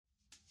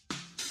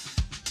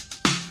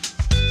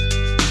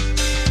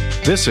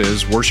This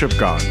is Worship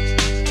God,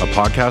 a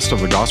podcast of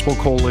the Gospel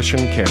Coalition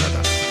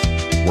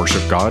Canada.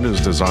 Worship God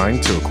is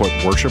designed to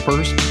equip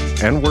worshipers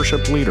and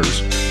worship leaders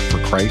for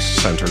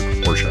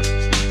Christ-centered worship.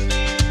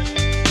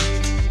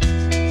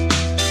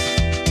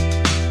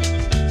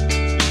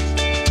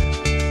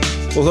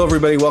 Well, hello,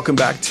 everybody. Welcome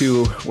back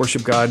to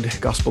Worship God,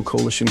 Gospel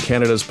Coalition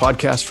Canada's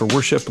podcast for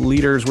worship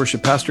leaders,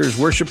 worship pastors,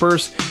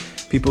 worshipers,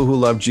 people who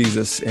love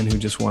Jesus and who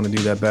just want to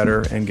do that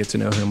better and get to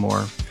know him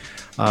more.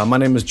 My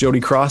name is Jody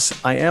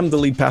Cross. I am the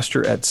lead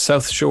pastor at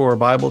South Shore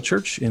Bible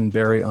Church in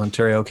Barrie,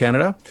 Ontario,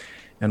 Canada.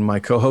 And my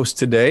co-host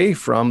today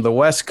from the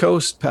West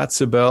Coast, Pat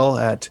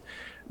Sibel at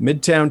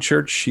Midtown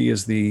Church. She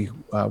is the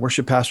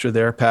worship pastor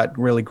there. Pat,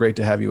 really great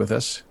to have you with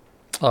us.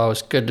 Oh,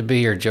 it's good to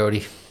be here,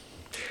 Jody.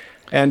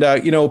 And,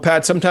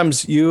 Pat,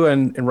 sometimes you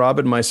and Rob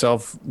and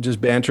myself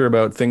just banter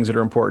about things that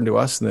are important to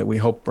us and that we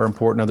hope are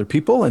important to other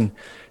people. And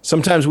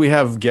sometimes we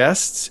have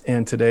guests.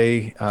 And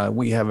today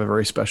we have a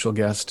very special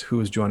guest who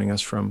is joining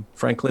us from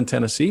Franklin,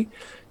 Tennessee,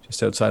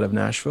 just outside of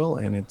Nashville.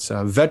 And it's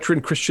a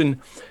veteran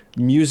Christian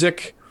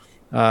music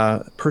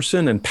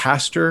person and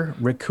pastor,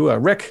 Rick Kua.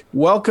 Rick,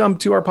 welcome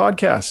to our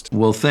podcast.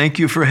 Well, thank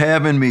you for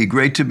having me.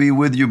 Great to be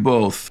with you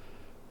both.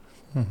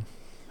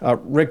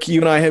 Rick,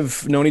 you and I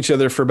have known each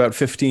other for about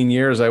 15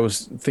 years. I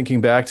was thinking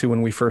back to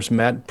when we first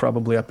met,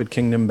 probably up at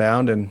Kingdom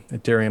Bound and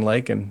at Darien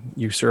Lake, and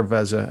you serve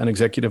as an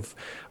executive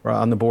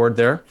on the board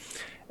there.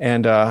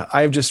 And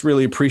I've just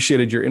really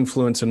appreciated your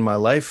influence in my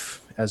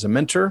life as a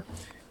mentor,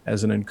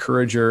 as an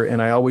encourager,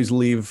 and I always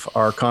leave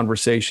our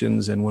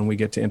conversations and when we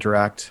get to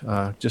interact,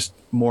 just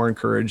more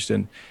encouraged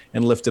and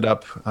lifted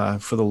up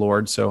for the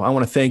Lord. So I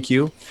want to thank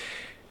you.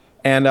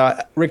 And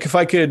Rick, if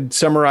I could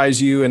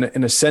summarize you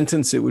in a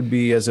sentence, it would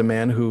be as a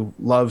man who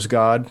loves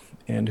God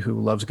and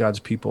who loves God's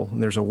people.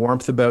 And there's a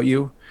warmth about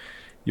you.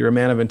 You're a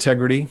man of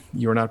integrity.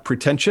 You're not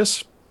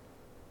pretentious.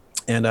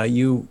 And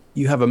you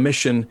have a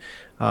mission.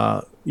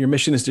 Your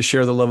mission is to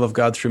share the love of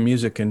God through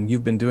music, and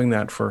you've been doing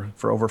that for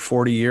over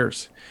 40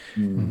 years.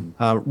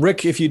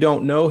 Rick, if you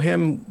don't know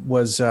him,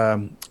 was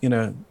in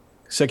a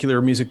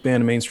secular music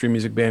band, a mainstream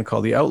music band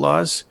called The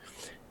Outlaws.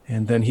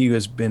 And then he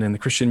has been in the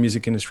Christian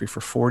music industry for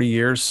 40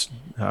 years,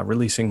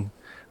 releasing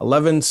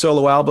 11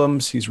 solo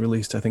albums. He's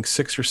released, I think,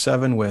 6 or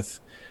 7 with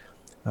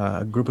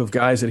a group of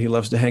guys that he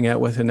loves to hang out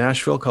with in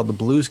Nashville called the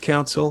Blues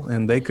Council,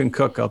 and they can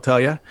cook, I'll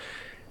tell you.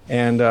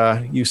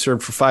 And you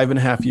served for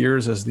 5.5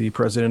 years as the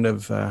president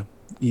of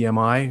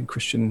EMI,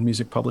 Christian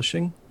Music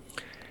Publishing.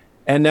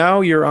 And now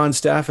you're on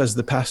staff as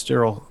the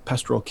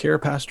pastoral care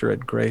pastor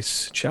at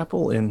Grace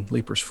Chapel in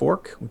Leapers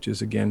Fork, which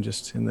is, again,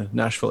 just in the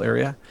Nashville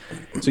area.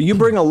 So you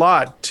bring a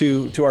lot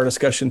to our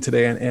discussion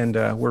today, and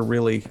we're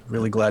really,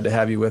 really glad to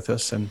have you with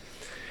us. And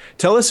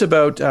tell us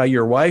about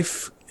your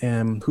wife,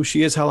 and who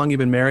she is, how long you've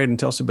been married, and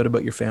tell us a bit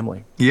about your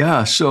family.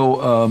 Yeah,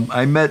 so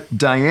I met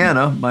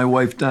Diana, my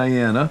wife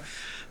Diana,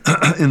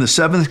 in the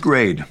 7th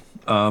grade.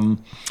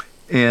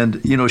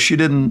 And, she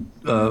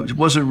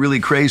wasn't really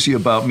crazy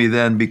about me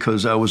then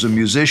because I was a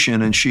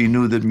musician, and she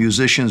knew that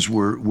musicians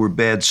were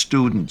bad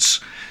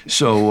students.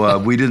 So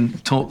we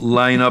didn't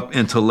line up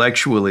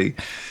intellectually.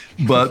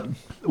 But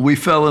we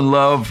fell in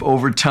love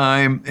over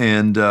time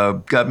and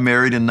got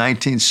married in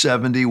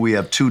 1970. We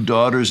have 2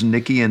 daughters,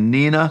 Nikki and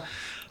Nina,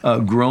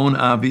 grown,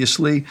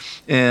 obviously,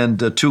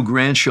 and 2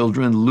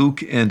 grandchildren,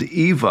 Luke and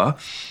Eva.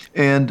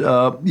 And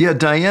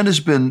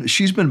Diana's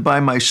she's been by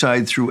my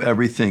side through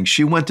everything.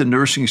 She went to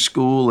nursing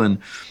school and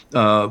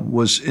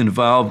was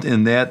involved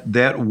in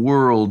that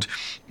world,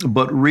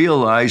 but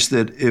realized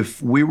that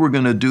if we were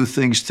going to do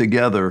things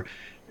together,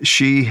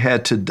 she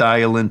had to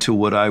dial into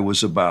what I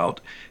was about.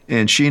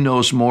 And she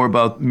knows more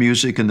about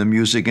music and the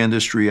music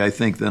industry, I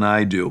think, than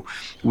I do.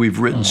 We've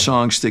written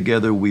songs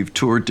together. We've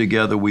toured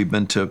together. We've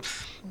been to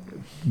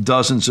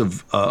dozens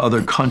of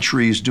other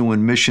countries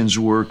doing missions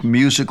work,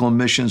 musical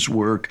missions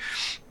work,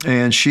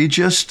 and she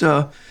just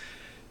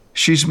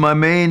she's my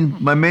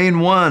main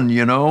one,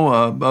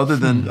 other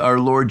than our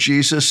Lord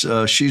Jesus.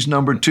 She's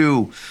number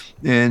 2,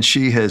 and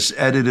she has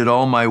edited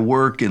all my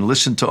work and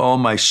listened to all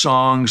my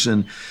songs,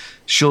 and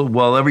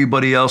while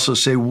everybody else will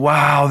say,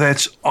 "Wow,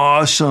 that's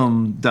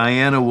awesome,"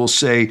 Diana will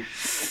say,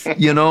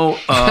 you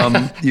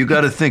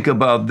got to think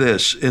about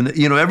this. And,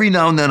 every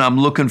now and then I'm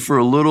looking for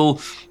a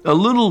little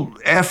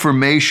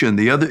affirmation.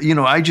 The other,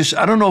 I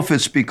don't know if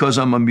it's because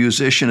I'm a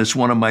musician. It's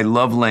one of my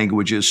love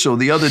languages. So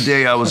the other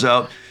day I was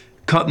out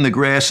cutting the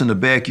grass in the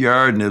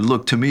backyard, and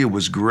it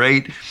was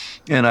great.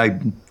 And I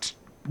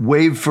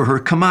waved for her,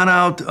 "Come on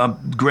out.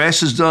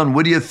 Grass is done.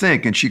 What do you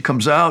think?" And she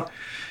comes out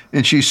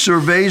and she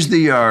surveys the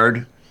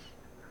yard.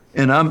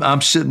 And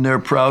I'm sitting there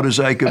proud as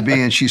I could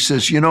be. And she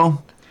says, "You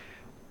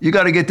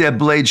got to get that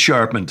blade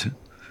sharpened."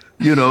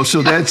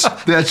 So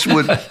that's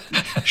what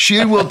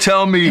she will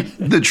tell me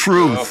the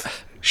truth.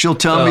 She'll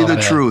tell me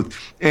the truth.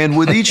 And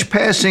with each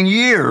passing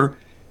year,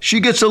 she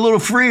gets a little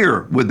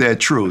freer with that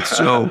truth.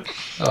 So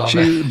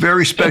she's a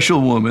very special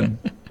woman.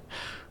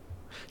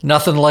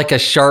 Nothing like a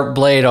sharp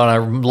blade on a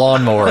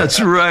lawnmower.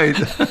 That's right.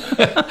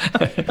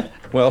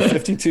 Well,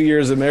 52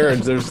 years of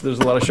marriage, there's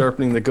a lot of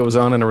sharpening that goes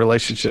on in a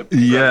relationship.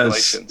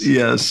 Yes,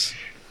 yes.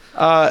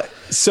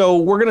 So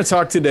we're going to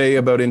talk today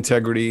about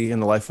integrity in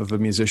the life of a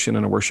musician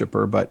and a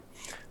worshiper. But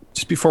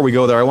just before we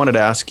go there, I wanted to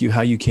ask you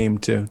how you came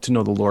to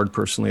know the Lord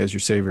personally as your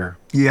Savior.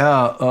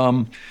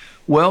 Yeah.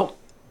 Well,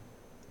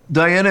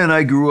 Diana and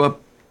I grew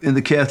up in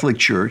the Catholic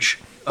Church.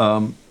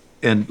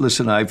 And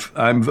listen,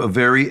 I'm a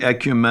very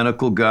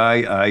ecumenical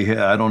guy.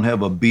 I don't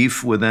have a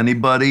beef with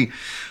anybody.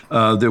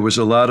 There was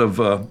a lot of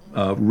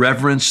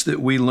reverence that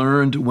we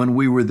learned when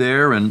we were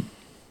there, and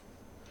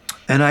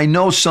I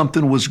know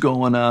something was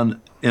going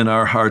on in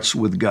our hearts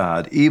with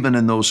God, even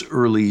in those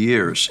early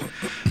years.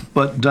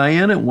 But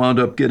Diana wound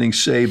up getting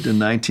saved in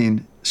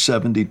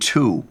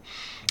 1972,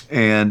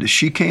 and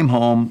she came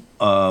home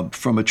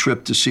from a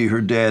trip to see her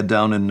dad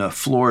down in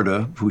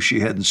Florida, who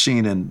she hadn't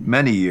seen in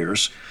many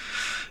years,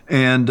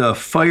 and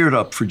fired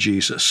up for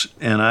Jesus.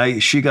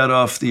 And she got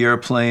off the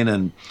airplane,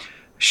 and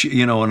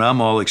she, and I'm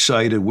all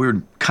excited.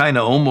 We're kind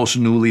of almost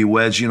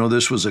newlyweds.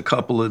 This was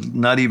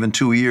not even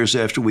 2 years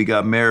after we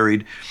got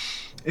married.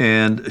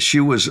 And she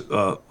was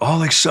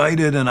all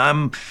excited,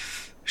 and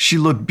she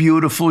looked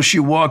beautiful. She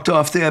walked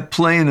off that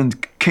plane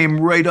and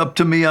came right up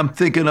to me. I'm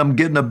thinking I'm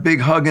getting a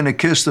big hug and a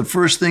kiss. The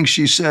first thing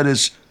she said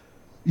is,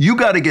 "You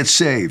got to get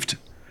saved."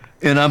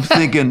 And I'm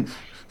thinking,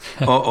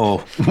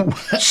 uh-oh,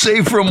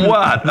 saved from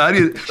what?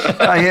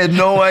 I had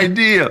no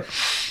idea.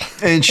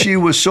 And she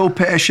was so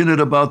passionate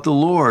about the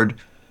Lord,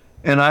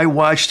 and I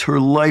watched her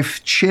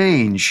life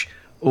change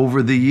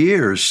over the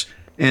years.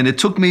 And it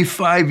took me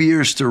 5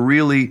 years to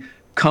really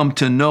come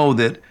to know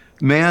that,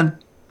 man,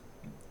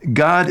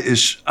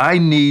 I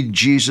need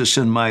Jesus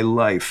in my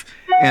life.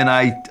 And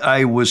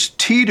I was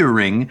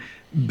teetering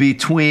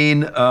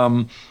between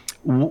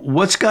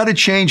what's got to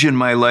change in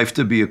my life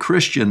to be a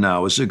Christian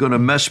now? Is it going to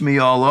mess me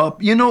all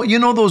up? You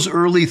know those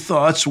early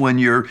thoughts when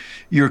you're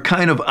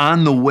kind of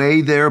on the way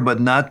there, but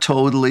not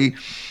totally.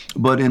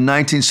 But in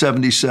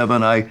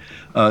 1977, I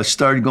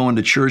started going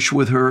to church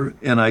with her,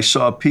 and I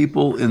saw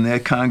people in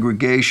that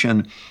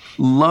congregation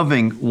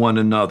loving one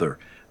another.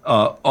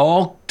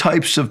 All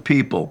types of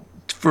people.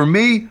 For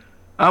me,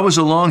 I was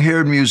a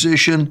long-haired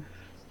musician.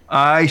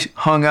 I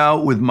hung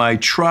out with my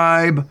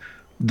tribe.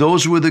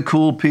 Those were the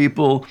cool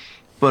people.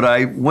 But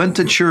I went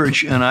to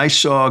church and I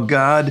saw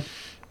God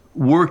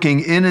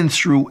working in and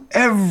through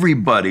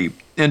everybody,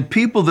 and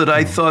people that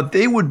I thought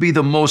they would be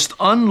the most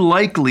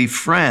unlikely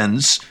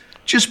friends,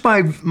 just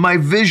by my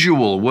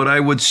visual, what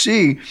I would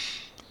see.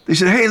 They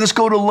said, "Hey, let's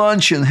go to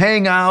lunch and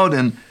hang out."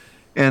 And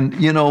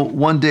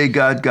one day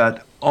God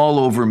got all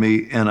over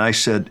me, and I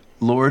said,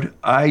 "Lord,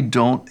 I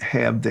don't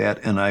have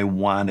that, and I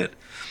want it."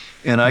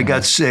 And I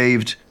got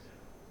saved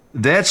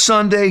that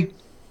Sunday,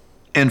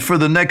 and for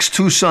the next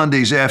 2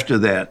 Sundays after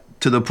that,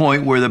 to the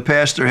point where the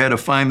pastor had to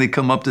finally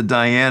come up to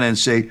Diana and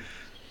say,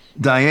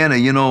 "Diana,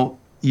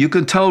 you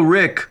can tell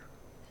Rick,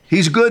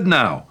 he's good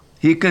now.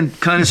 He can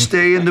kind of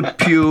stay in the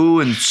pew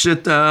and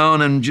sit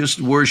down and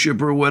just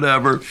worship or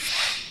whatever."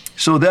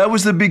 So that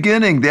was the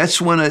beginning. That's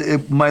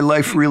when my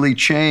life really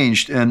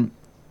changed. And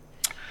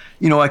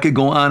I could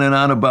go on and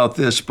on about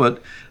this,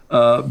 but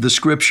the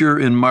scripture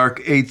in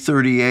Mark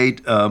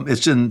 8:38,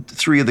 it's in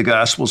 3 of the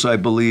Gospels, I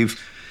believe,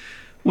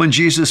 when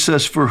Jesus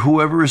says, "For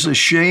whoever is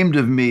ashamed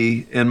of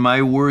me and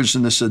my words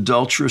in this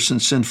adulterous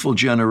and sinful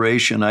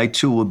generation, I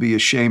too will be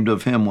ashamed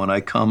of him when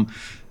I come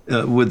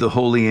with the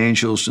holy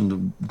angels and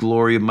the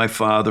glory of my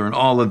Father," and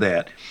all of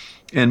that.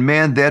 And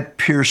man, that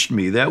pierced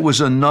me. That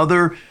was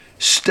another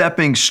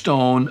stepping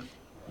stone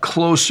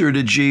closer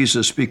to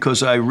Jesus,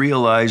 because I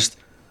realized,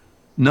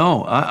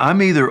 no,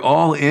 I'm either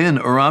all in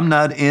or I'm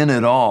not in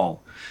at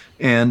all.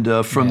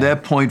 And from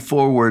that point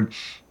forward,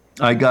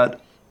 I got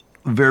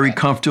very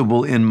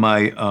comfortable in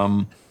my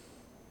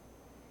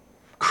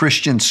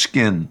Christian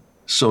skin,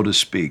 so to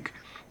speak.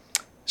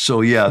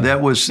 So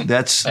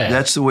that's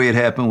the way it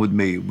happened with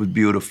me. It was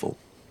beautiful.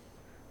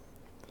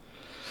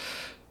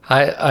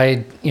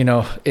 I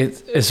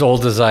as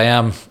old as I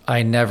am,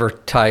 I never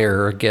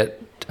tire or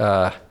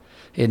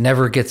it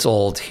never gets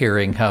old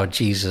hearing how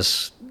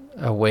Jesus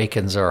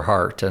awakens our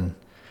heart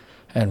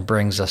and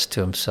brings us to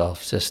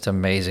himself. Just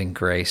amazing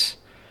grace.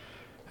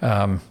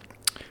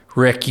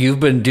 Rick, you've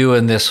been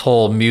doing this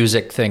whole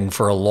music thing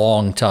for a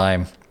long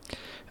time,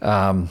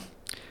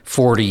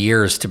 40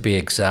 years to be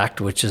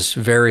exact, which is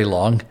very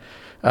long.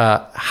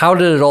 How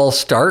did it all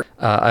start?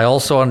 I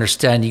also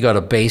understand you got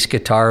a bass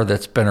guitar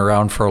that's been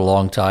around for a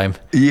long time.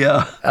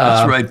 Yeah,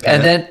 that's right,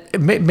 Pat. And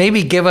then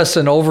maybe give us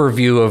an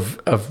overview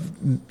of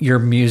your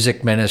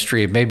music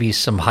ministry, maybe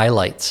some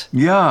highlights.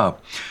 Yeah.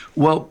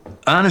 Well,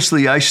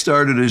 honestly, I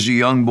started as a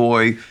young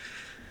boy.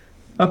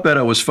 I bet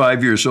I was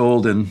 5 years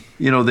old, and,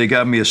 they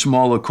got me a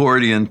small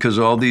accordion because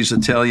all these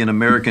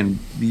Italian-American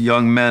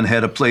young men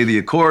had to play the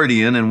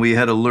accordion, and we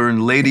had to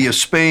learn Lady of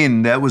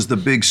Spain. That was the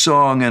big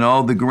song, and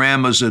all the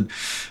grandmas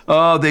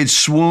they'd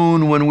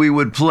swoon when we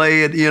would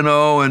play it,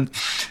 and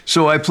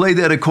so I played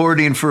that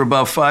accordion for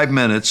about 5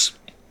 minutes,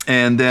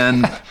 and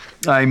then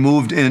I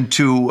moved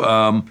into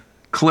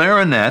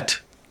clarinet,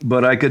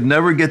 but I could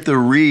never get the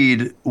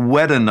reed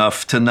wet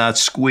enough to not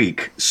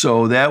squeak,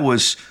 so that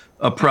was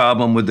a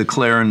problem with the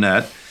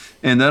clarinet.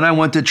 And then I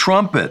went to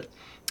trumpet.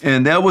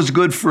 And that was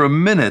good for a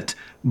minute.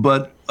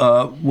 But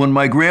when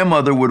my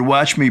grandmother would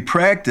watch me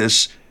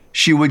practice,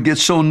 she would get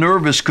so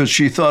nervous because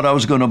she thought I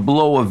was going to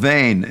blow a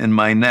vein in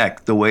my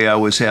neck the way I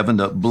was having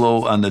to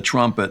blow on the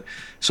trumpet.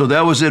 So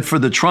that was it for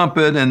the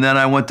trumpet. And then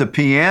I went to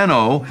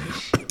piano,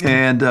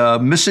 and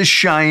Mrs.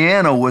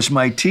 Cheyenne was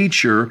my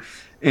teacher.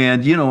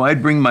 And,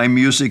 I'd bring my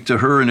music to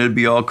her and it'd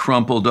be all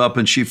crumpled up.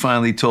 And she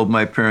finally told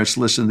my parents,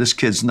 listen, this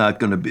kid's not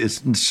going to be,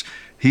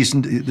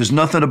 there's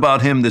nothing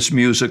about him that's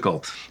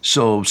musical.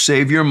 So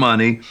save your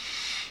money.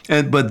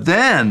 But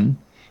then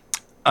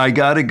I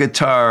got a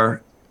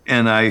guitar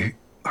and I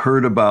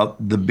heard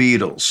about the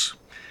Beatles.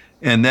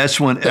 And that's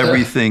when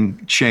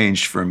everything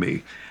changed for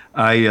me.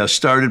 I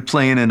started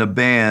playing in a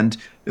band.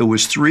 It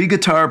was 3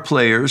 guitar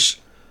players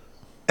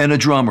and a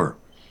drummer.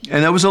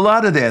 And there was a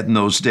lot of that in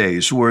those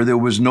days where there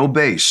was no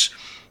bass.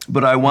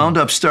 But I wound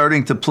up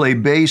starting to play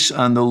bass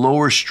on the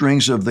lower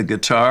strings of the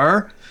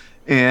guitar,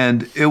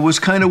 and it was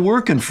kind of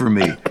working for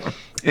me.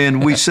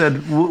 And we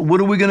said, what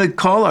are we going to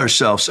call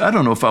ourselves? I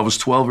don't know if I was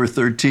 12 or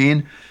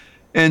 13.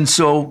 And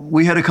so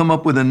we had to come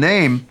up with a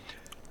name,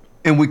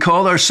 and we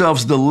called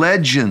ourselves the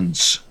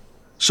Legends.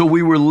 So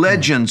we were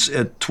legends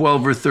at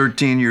 12 or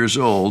 13 years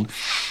old,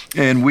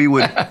 and we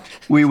would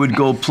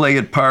go play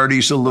at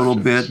parties a little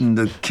bit, and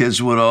the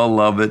kids would all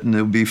love it, and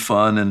it would be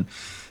fun. And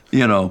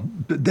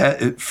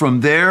that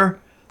from there,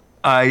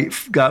 I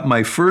got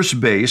my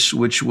first bass,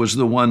 which was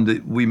the one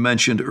that we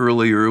mentioned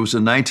earlier. It was a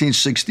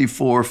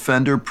 1964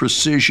 Fender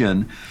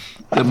Precision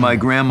that my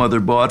grandmother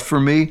bought for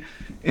me,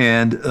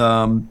 and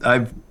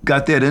I've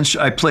got that.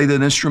 I play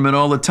that instrument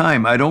all the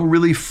time. I don't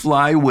really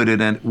fly with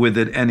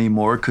it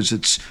anymore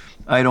because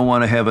I don't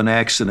want to have an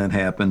accident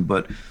happen,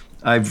 but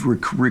I've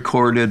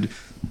recorded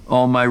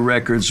all my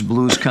records,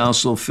 Blues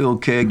Council, Phil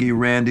Keaggy,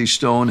 Randy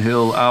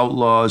Stonehill,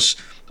 Outlaws,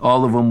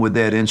 all of them with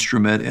that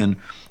instrument. And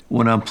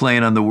when I'm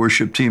playing on the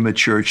worship team at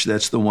church,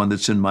 that's the one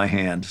that's in my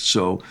hand.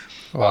 So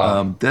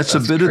that's a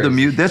bit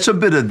crazy. That's a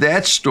bit of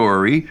that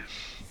story.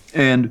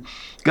 And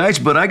guys,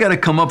 but I got to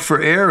come up for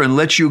air and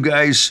let you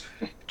guys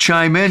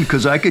chime in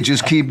because I could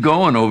just keep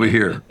going over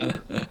here.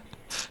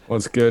 Well,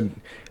 it's good.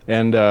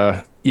 And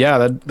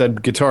that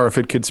guitar, if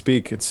it could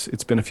speak,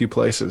 it's been a few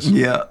places.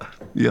 Yeah.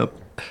 Yep.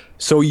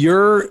 So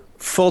you're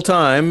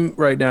full-time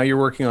right now. You're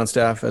working on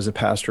staff as a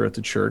pastor at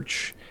the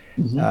church,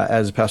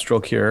 as a pastoral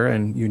care,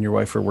 and you and your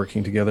wife are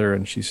working together,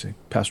 and she's a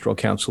pastoral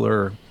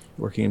counselor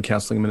working in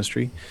counseling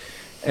ministry.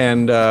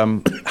 And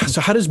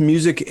so how does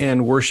music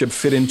and worship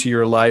fit into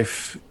your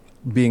life,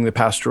 being the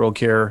pastoral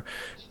care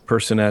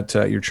person at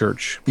your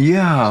church?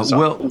 Yeah.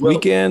 So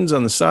weekends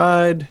on the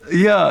side?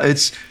 Yeah,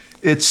 it's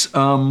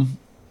a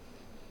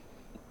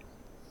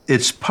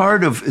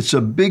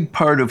big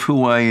part of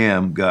who I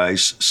am,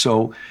 guys.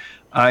 So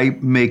I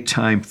make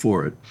time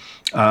for it.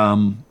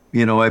 I'm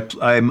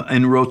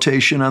in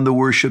rotation on the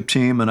worship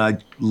team, and I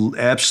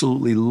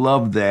absolutely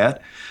love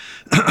that.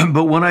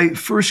 But when I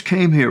first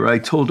came here, I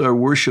told our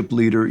worship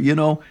leader,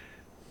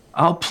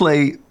 I'll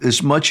play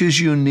as much as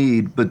you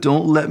need, but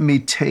don't let me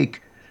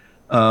take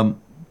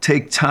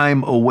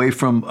time away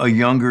from a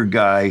younger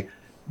guy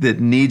that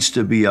needs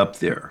to be up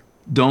there.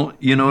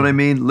 You know what I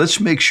mean?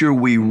 Let's make sure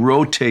we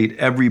rotate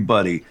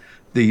everybody,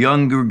 the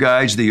younger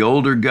guys, the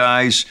older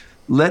guys.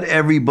 Let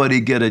everybody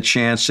get a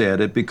chance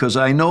at it, because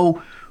I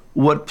know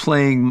what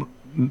playing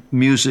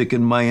music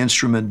and my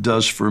instrument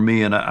does for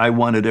me, and I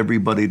wanted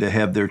everybody to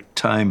have their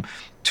time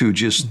to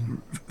just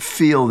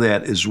feel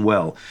that as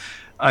well.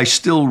 I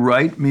still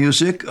write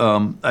music.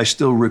 I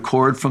still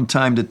record from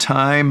time to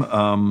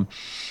time.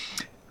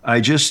 I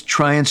just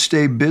try and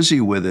stay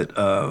busy with it.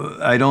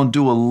 I don't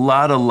do a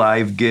lot of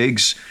live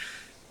gigs.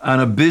 On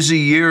a busy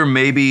year,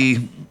 maybe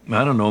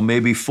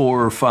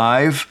 4 or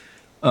 5.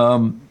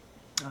 And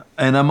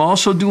I'm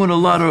also doing a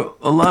lot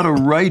of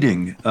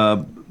writing,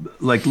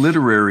 like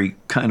literary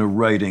kind of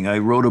writing. I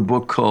wrote a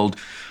book called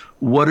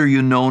What Are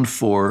You Known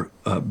For?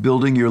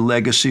 Building Your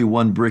Legacy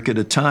One Brick at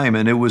a Time.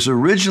 And it was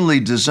originally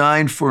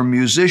designed for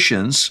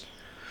musicians,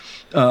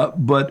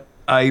 but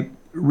I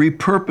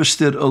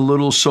repurposed it a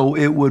little so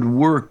it would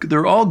work.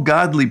 They're all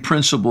godly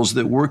principles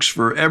that works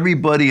for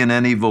everybody in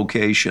any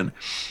vocation.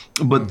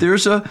 But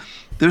there's a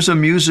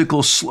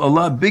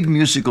big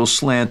musical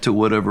slant to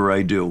whatever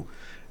I do.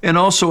 And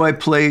also I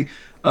play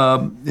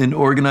and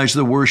organize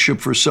the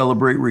worship for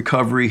Celebrate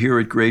Recovery here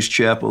at Grace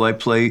Chapel. I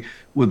play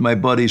with my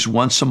buddies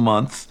once a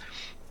month,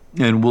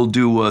 and we'll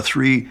do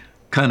 3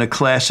 kind of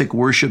classic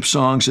worship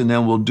songs, and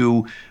then we'll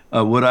do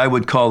what I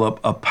would call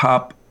a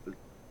pop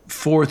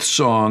 4th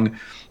song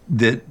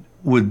that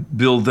would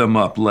build them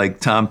up, like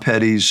Tom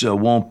Petty's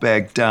Won't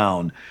Back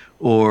Down,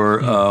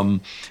 or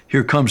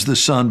Here Comes the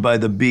Sun by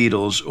the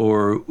Beatles,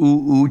 or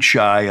Ooh Ooh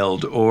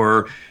Child,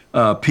 or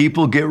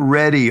People Get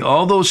Ready.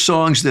 All those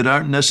songs that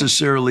aren't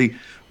necessarily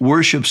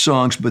worship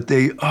songs, but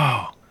they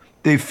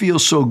feel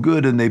so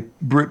good, and they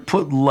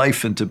put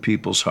life into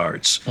people's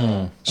hearts.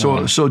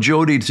 So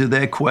Jody, to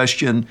that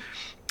question,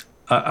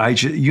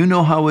 you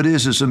know how it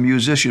is as a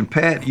musician.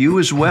 Pat, you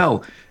as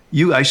well.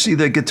 I see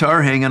that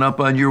guitar hanging up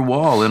on your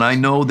wall, and I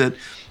know that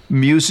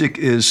music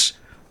is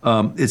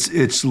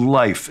It's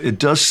life. It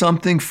does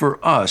something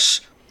for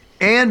us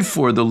and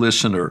for the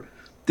listener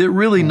that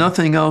really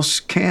nothing else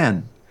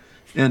can.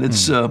 And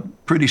it's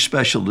pretty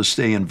special to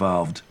stay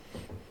involved.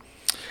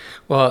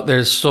 Well,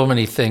 there's so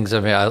many things. I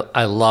mean,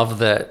 I love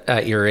that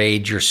at your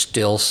age you're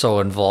still so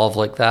involved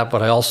like that,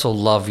 but I also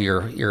love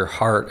your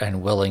heart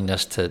and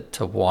willingness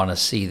to want to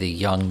see the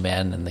young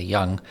men and the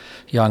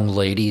young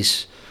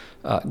ladies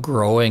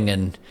growing,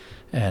 and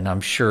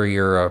I'm sure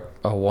you're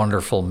a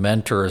wonderful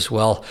mentor as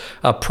well.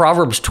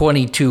 Proverbs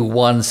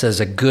 22:1 says,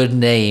 "A good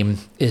name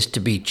is to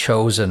be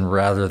chosen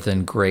rather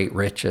than great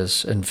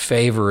riches, and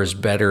favor is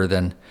better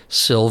than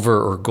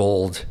silver or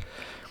gold."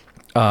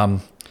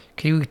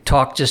 Can you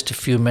talk just a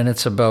few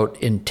minutes about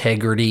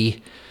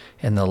integrity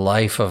in the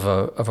life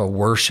of a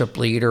worship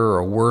leader or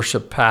a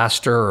worship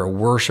pastor or a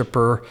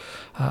worshiper?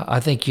 I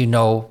think you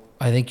know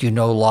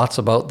lots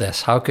about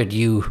this. How could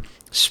you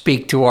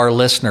speak to our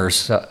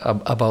listeners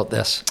about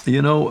this?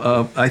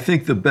 I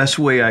think the best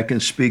way I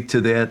can speak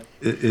to that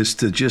is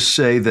to just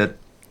say that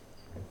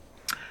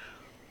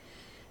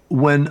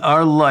when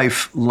our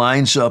life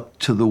lines up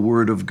to the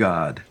Word of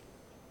God,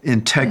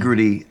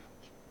 integrity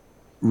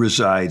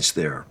resides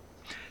there.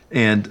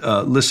 And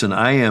listen,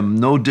 I am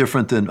no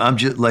different than, I'm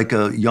just like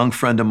a young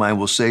friend of mine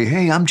will say,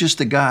 "Hey, I'm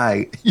just a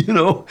guy,"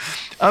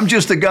 I'm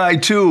just a guy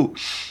too.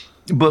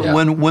 But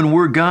when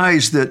we're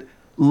guys that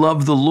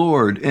love the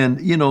Lord, and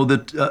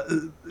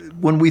that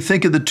when we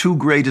think of the two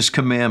greatest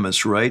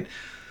commandments, right?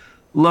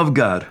 Love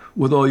God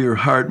with all your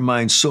heart,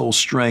 mind, soul,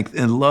 strength,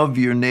 and love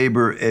your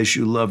neighbor as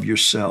you love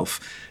yourself.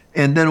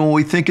 And then when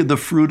we think of the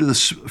fruit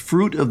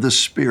of the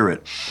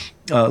Spirit,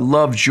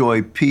 love,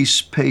 joy,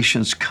 peace,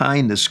 patience,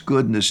 kindness,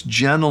 goodness,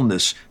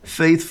 gentleness,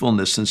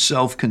 faithfulness, and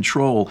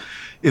self-control.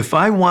 If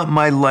I want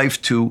my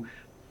life to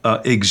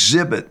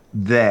exhibit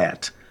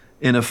that,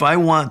 and if I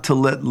want to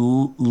let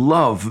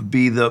love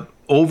be the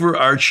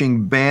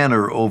overarching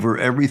banner over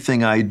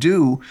everything I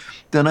do,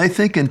 then I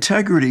think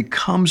integrity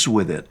comes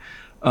with it.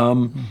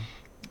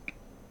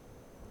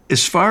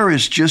 As far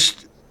as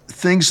just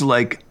things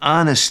like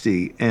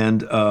honesty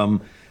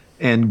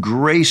and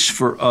grace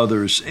for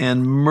others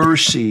and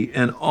mercy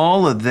and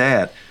all of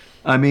that,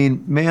 I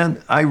mean,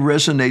 man, I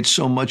resonate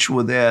so much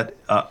with that.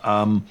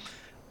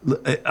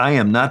 I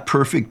am not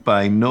perfect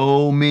by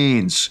no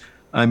means.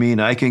 I mean,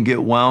 I can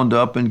get wound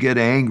up and get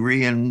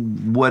angry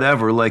and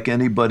whatever like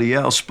anybody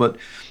else, but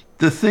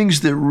the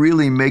things that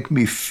really make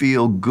me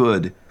feel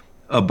good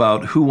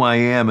about who I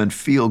am and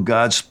feel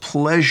God's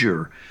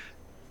pleasure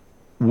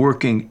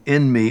working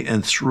in me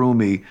and through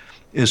me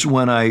is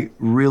when I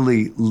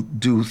really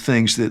do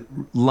things that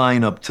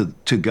line up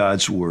to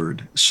God's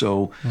word.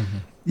 So,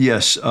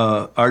 yes,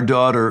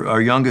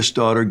 our youngest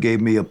daughter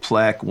gave me a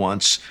plaque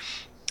once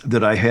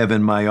that I have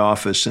in my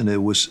office, and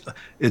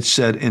it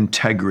said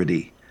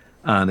integrity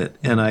on it.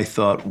 And I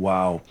thought,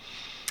 wow,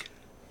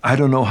 I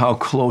don't know how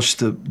close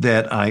to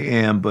that I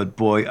am, but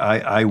boy,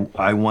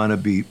 I want to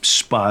be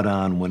spot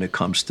on when it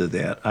comes to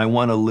that. I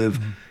want to live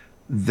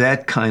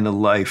that kind of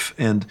life.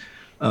 And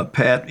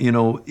Pat,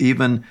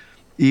 even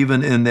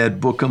in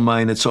that book of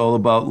mine, it's all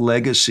about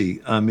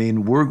legacy. I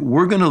mean,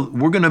 we're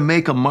gonna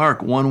make a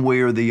mark one way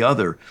or the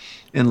other,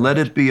 and let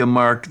it be a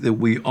mark that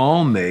we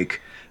all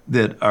make,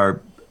 that our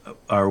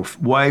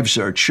wives,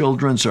 our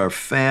children, our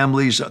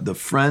families, the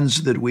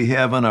friends that we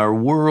have in our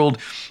world,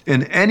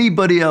 and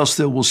anybody else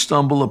that will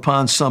stumble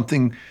upon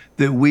something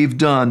that we've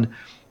done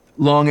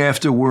long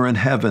after we're in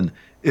heaven.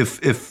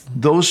 If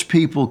those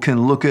people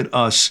can look at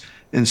us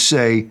and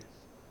say,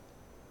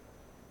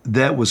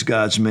 that was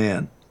God's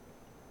man.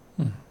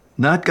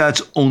 Not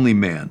God's only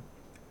man,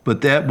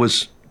 but that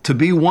was, to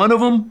be one of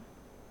them,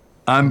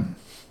 I'm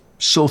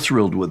so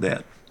thrilled with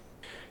that.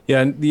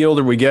 Yeah, and the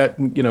older we get,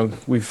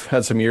 we've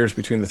had some years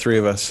between the three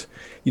of us,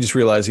 you just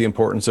realize the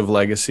importance of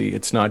legacy.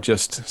 It's not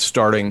just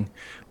starting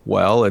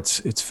well,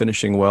 it's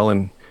finishing well,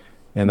 and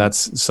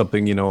that's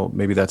something,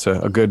 maybe that's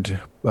a good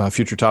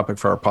future topic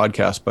for our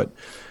podcast. But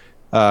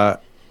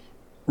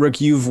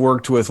Rick, you've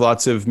worked with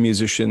lots of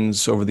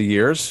musicians over the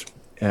years.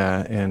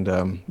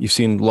 And you've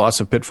seen lots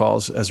of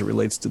pitfalls as it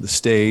relates to the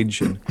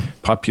stage and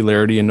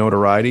popularity and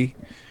notoriety.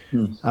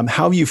 How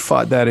have you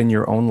fought that in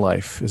your own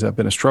life? Has that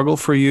been a struggle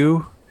for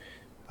you?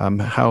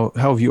 How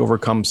have you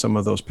overcome some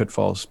of those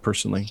pitfalls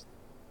personally?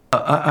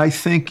 I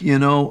think,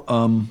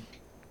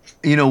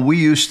 we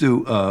used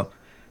to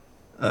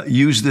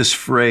use this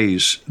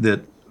phrase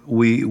that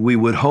we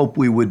would hope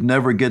we would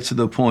never get to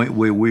the point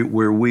where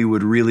we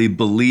would really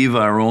believe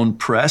our own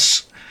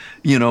press.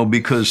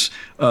 Because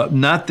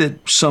not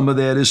that some of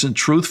that isn't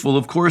truthful,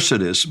 of course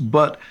it is,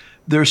 but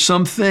there's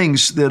some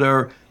things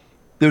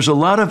there's a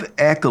lot of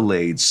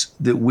accolades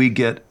that we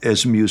get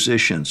as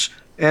musicians,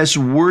 as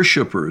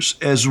worshipers,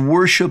 as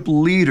worship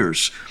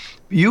leaders.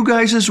 You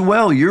guys as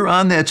well, you're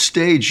on that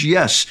stage.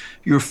 Yes,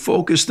 you're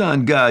focused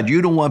on God.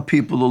 You don't want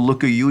people to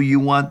look at you. You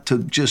want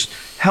to just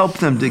help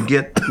them to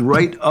get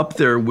right up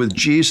there with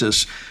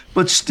Jesus.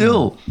 But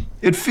still,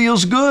 it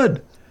feels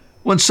good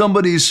when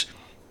somebody's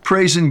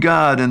praising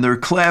God and they're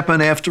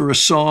clapping after a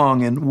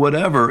song and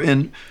whatever.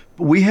 And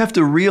we have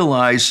to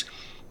realize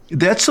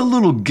that's a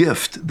little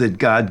gift that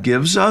God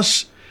gives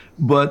us,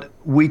 but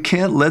we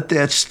can't let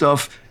that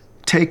stuff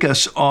take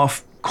us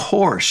off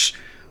course.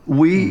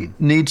 We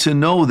need to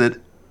know that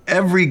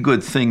every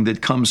good thing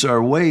that comes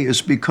our way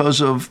is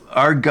because of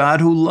our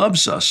God who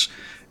loves us.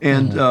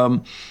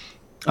 And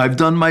I've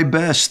done my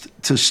best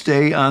to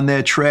stay on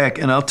that track.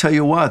 And I'll tell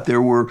you what,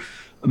 there were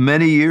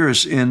many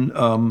years in,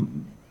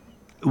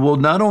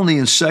 not only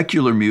in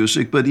secular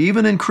music, but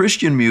even in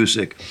Christian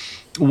music,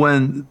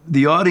 when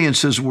the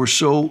audiences were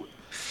so,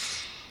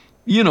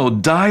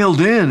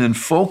 dialed in and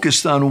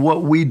focused on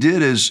what we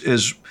did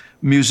as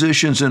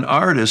musicians and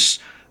artists,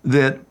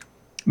 that,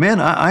 man,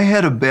 I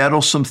had to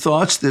battle some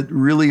thoughts that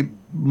really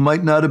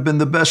might not have been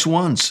the best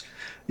ones,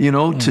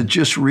 to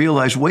just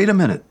realize, wait a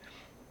minute,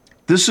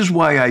 this is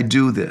why I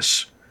do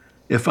this.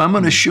 If I'm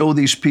going to show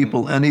these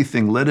people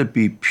anything, let it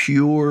be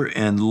pure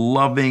and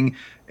loving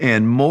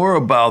and more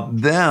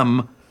about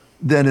them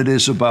than it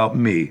is about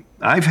me.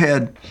 I've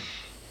had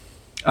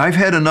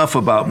enough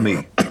about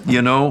me.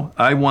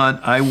 I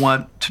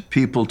want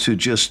people to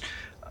just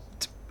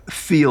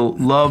feel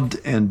loved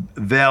and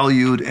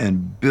valued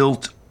and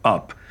built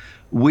up.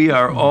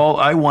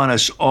 I want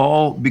us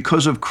all,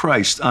 because of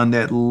Christ, on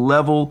that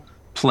level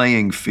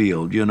playing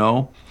field,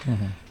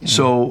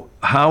 So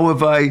how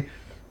have I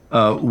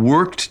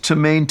worked to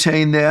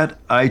maintain that?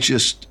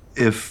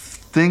 If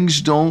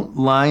things don't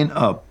line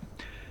up,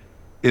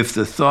 if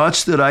the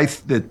thoughts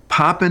that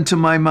pop into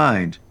my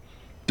mind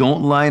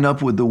don't line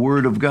up with the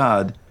Word of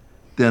God,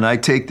 then I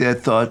take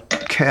that thought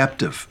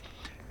captive.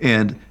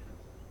 And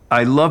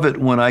I love it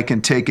when I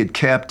can take it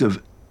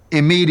captive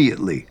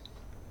immediately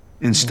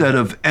instead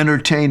of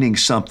entertaining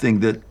something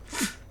that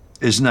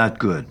is not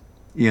good,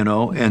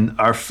 and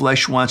our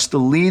flesh wants to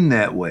lean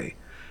that way.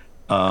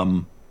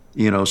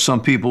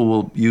 Some people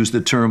will use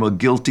the term a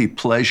guilty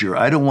pleasure.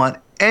 I don't want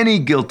any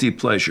guilty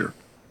pleasure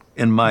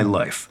in my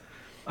life.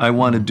 I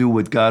want to do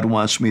what God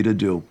wants me to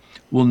do.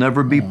 We'll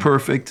never be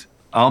perfect.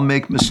 I'll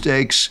make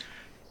mistakes.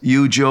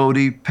 You,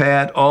 Jody,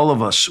 Pat, all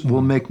of us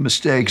will make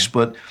mistakes,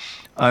 but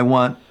I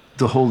want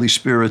the Holy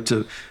Spirit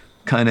to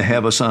kind of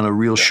have us on a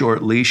real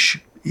short leash,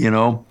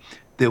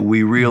 that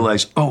we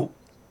realize,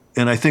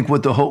 and I think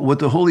what the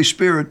Holy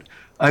Spirit,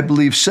 I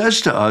believe,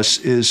 says to us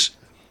is,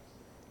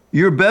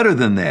 you're better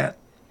than that.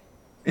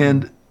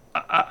 And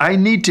I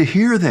need to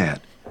hear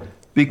that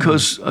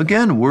because,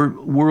 again,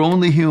 we're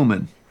only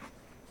human.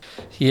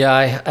 Yeah,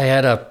 I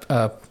had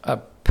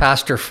a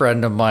pastor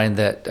friend of mine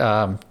that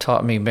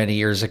taught me many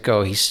years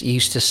ago. He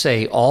used to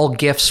say, all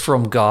gifts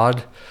from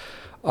God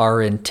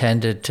are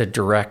intended to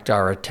direct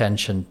our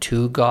attention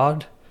to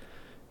God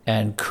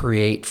and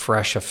create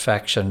fresh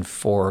affection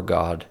for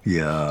God.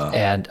 Yeah.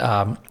 And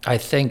I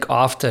think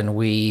often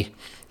we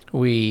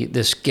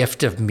this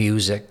gift of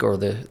music or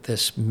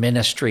this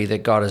ministry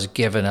that God has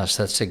given us,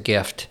 that's a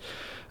gift,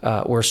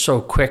 we're so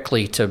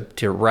quickly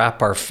to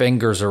wrap our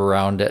fingers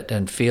around it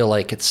and feel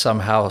like it's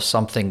somehow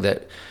something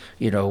that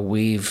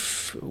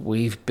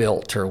we've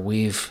built or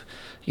we've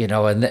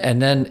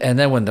and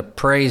then when the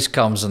praise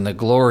comes and the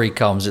glory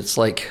comes, it's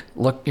like,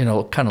 look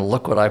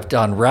what I've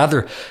done,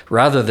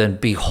 rather than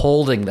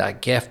beholding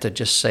that gift and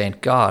just saying,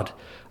 God,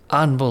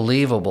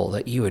 unbelievable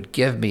that you would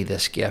give me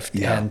this gift.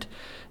 Yeah.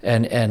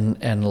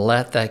 And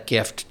let that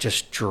gift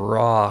just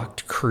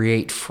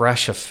create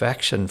fresh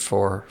affection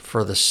for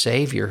the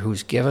Savior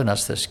who's given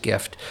us this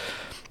gift.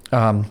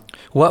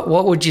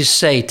 What would you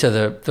say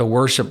to the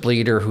worship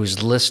leader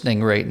who's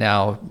listening right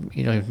now?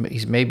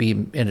 He's maybe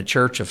in a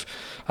church of,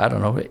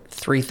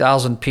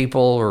 3,000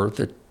 people, or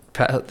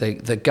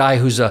the guy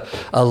who's a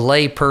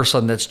lay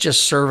person that's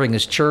just serving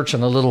his church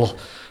in a little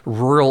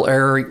rural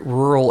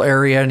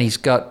area, and he's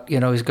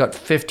got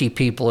 50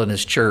 people in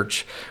his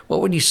church.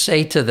 What would you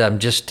say to them,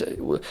 just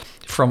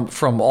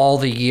from all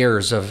the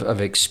years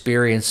of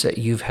experience that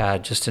you've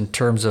had, just in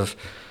terms of,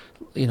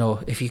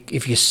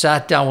 if you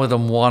sat down with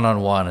them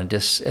one-on-one and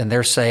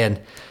they're saying,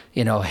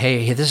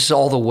 hey, this is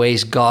all the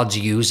ways God's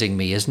using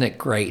me, isn't it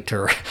great?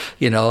 Or,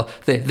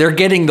 they're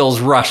getting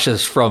those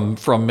rushes from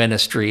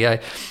ministry.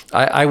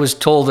 I was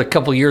told a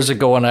couple years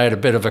ago when I had a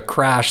bit of a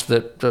crash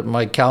that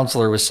my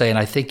counselor was saying,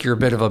 I think you're a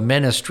bit of a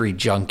ministry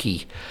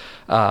junkie.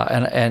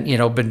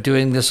 And been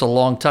doing this a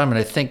long time. And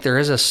I think there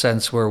is a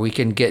sense where we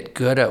can get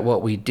good at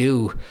what we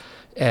do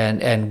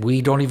and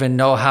we don't even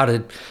know how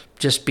to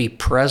just be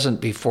present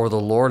before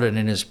the Lord and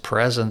in His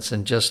presence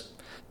and just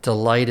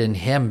delight in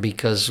Him,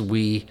 because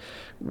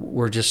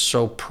we're just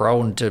so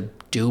prone to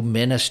do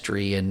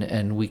ministry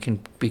and we can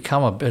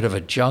become a bit of a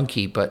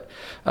junkie. But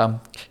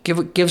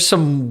give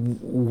some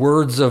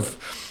words of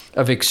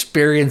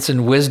experience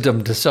and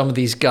wisdom to some of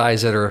these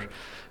guys that are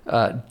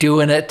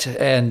doing it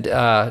and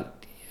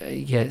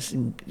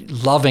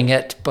loving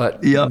it,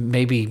 but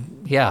maybe.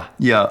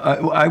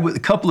 A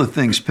couple of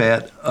things,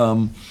 Pat.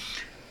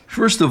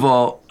 First of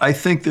all, I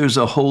think there's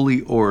a holy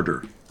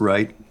order,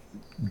 right?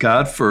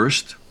 God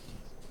first,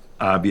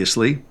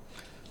 obviously.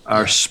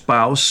 Our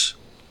spouse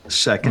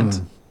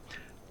second.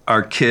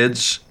 Our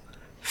kids,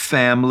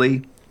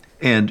 family,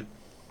 and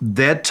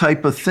that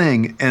type of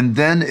thing, and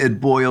then it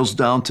boils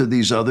down to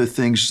these other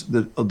things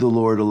that the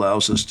Lord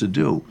allows us to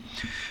do.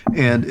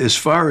 And as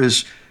far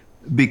as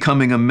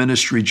becoming a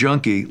ministry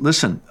junkie,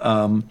 listen,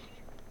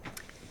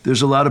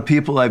 there's a lot of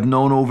people I've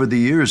known over the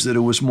years that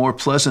it was more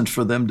pleasant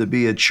for them to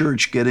be at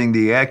church getting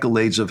the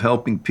accolades of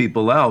helping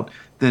people out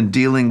than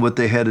dealing what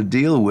they had to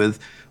deal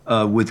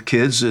with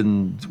kids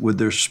and with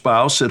their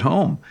spouse at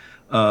home.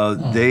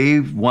 They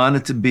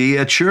wanted to be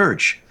at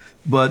church.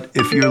 But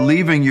if you're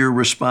leaving your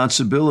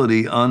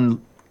responsibility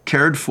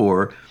uncared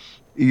for,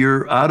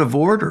 you're out of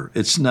order.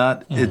 It's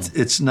not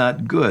it's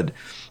not good.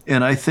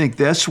 And I think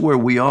that's where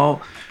we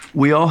all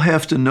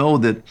have to know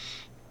that,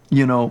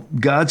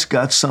 God's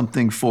got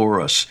something for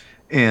us.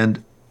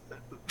 And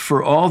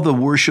for all the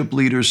worship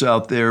leaders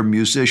out there,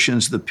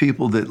 musicians, the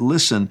people that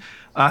listen,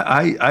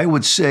 I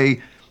would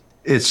say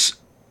it's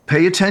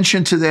pay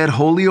attention to that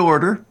holy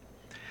order,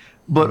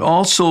 but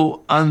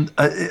also on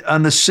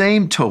the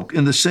same token,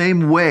 in the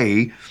same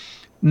way,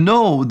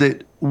 know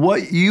that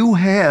what you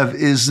have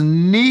is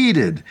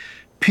needed.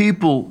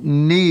 People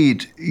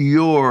need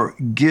your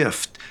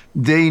gift.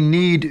 They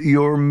need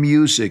your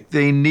music.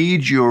 They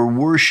need your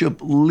worship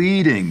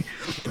leading.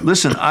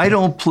 Listen, I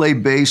don't play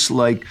bass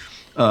like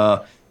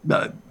I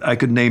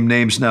could name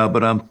names now,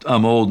 but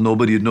I'm old.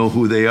 Nobody would know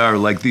who they are.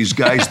 Like these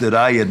guys that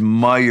I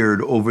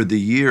admired over the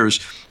years.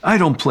 I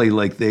don't play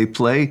like they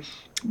play,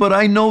 but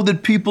I know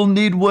that people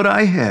need what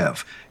I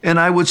have. And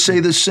I would say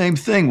the same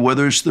thing,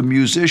 whether it's the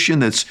musician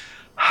that's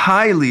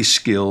highly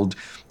skilled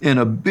in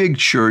a big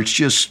church,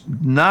 just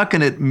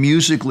knocking it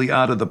musically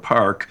out of the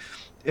park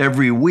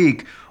every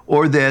week,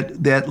 or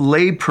that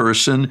lay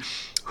person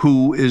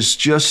who is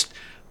just,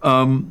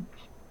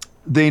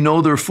 they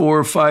know their 4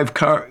 or 5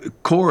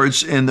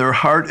 chords and their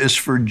heart is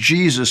for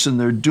Jesus and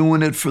they're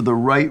doing it for the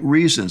right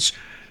reasons.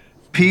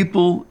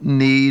 People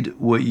need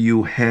what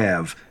you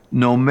have,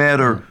 no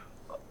matter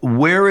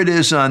where it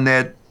is on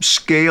that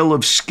scale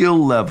of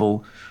skill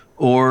level,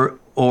 or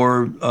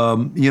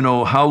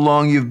how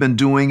long you've been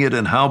doing it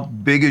and how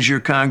big is your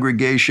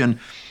congregation.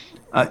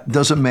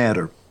 Doesn't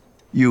matter.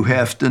 You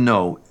have to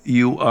know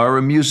you are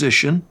a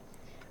musician,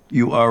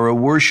 you are a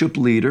worship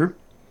leader.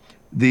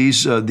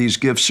 These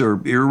gifts are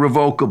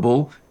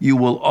irrevocable. You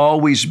will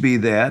always be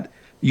that.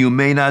 You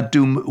may not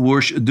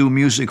do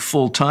music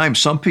full time.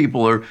 Some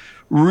people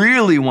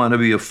really want to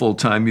be a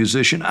full-time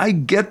musician. I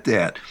get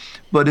that.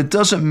 But it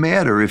doesn't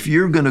matter. If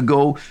you're going to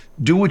go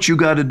do what you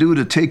got to do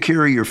to take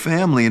care of your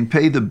family and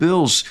pay the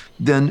bills,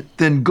 then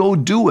go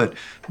do it.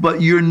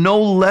 But you're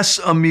no less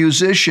a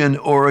musician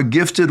or a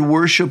gifted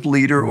worship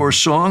leader or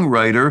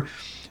songwriter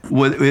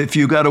if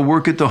you got to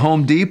work at the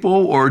Home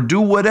Depot or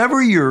do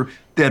whatever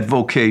that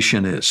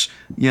vocation is,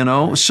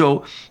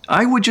 So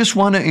I would just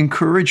want to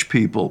encourage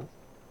people.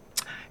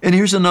 And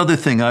here's another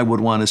thing I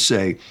would want to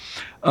say.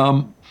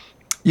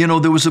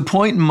 There was a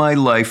point in my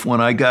life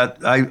when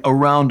I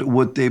around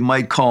what they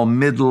might call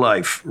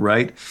midlife,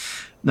 right?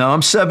 Now,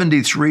 I'm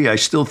 73. I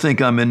still think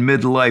I'm in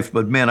midlife,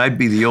 but man, I'd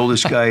be the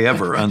oldest guy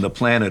ever on the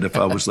planet if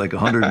I was like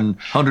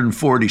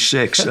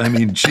 146. I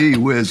mean, gee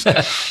whiz.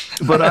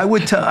 But I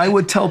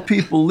would tell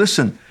people,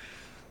 listen,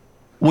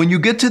 when you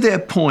get to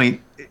that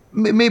point,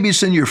 maybe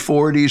it's in your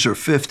 40s or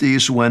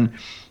 50s when,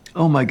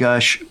 oh my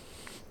gosh,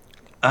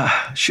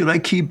 should I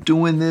keep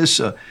doing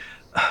this?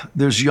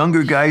 There's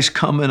younger guys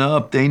coming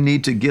up. They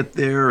need to get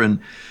there. And,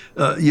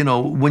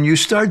 when you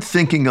start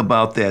thinking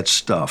about that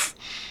stuff,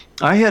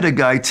 I had a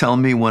guy tell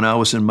me when I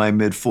was in my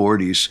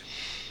mid-40s,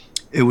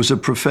 it was a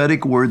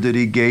prophetic word that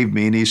he gave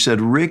me. And he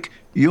said, Rick,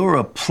 you're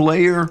a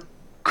player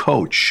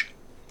coach.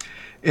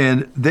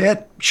 And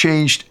that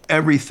changed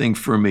everything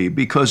for me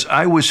because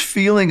I was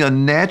feeling a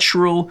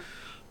natural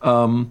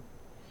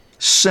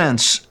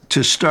sense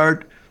to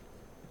start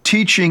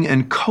teaching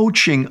and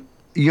coaching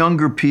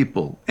younger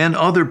people and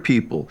other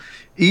people,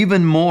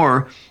 even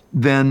more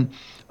than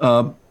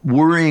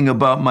worrying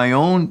about my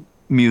own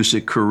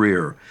music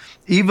career,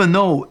 even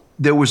though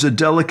there was a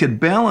delicate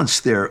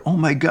balance there. Oh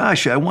my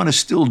gosh, I want to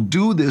still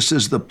do this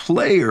as the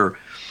player,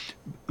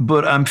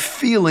 but I'm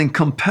feeling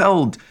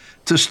compelled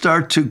to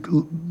start to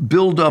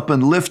build up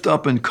and lift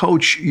up and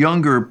coach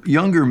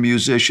younger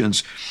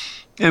musicians.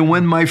 And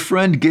when my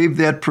friend gave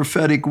that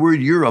prophetic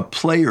word, you're a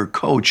player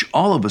coach,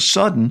 all of a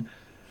sudden,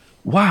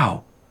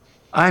 wow,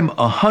 I'm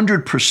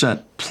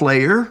 100%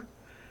 player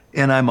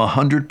and I'm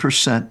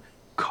 100%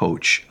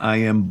 coach. I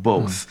am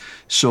both.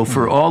 So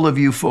for all of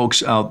you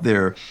folks out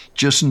there,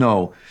 just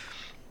know,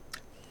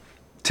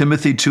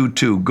 Timothy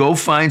 2:2, go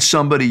find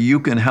somebody you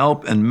can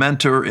help and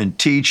mentor and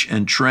teach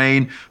and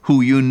train who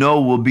you know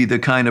will be the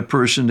kind of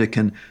person that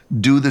can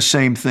do the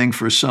same thing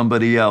for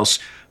somebody else,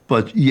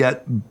 but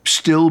yet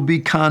still be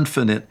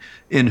confident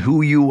in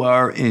who you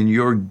are in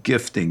your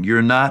gifting.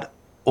 You're not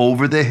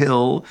over the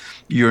hill.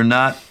 You're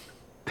not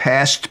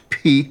past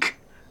peak,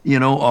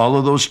 all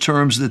of those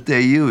terms that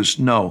they use.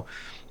 No,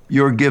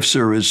 your gifts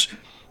are as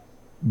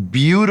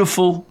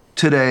beautiful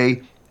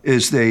today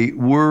as they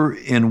were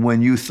in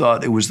when you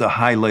thought it was the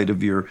highlight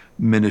of your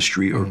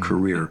ministry or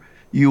career.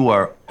 You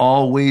are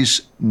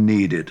always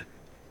needed,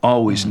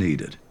 always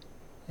needed.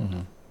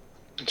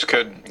 It's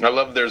good. I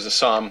love there's a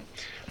psalm,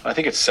 I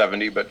think it's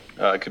 70, but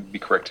I could be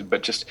corrected,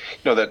 but just,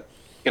 that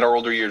in our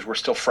older years, we're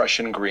still fresh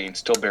and green,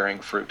 still bearing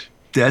fruit.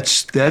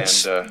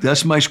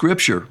 That's my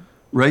scripture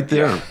right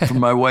there for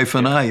my wife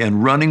and I,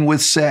 and running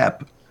with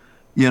sap.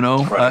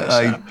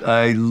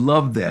 I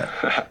love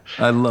that.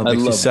 I love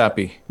Makes you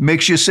sappy.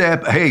 Makes you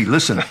sap. Hey,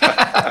 listen,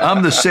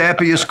 I'm the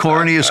sappiest,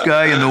 corniest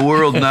guy in the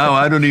world now.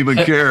 I don't even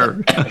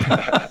care.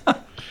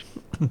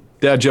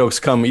 Dad jokes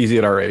come easy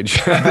at our age.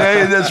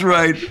 Hey, that's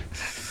right.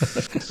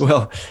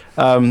 Well,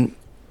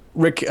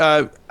 Rick,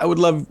 I would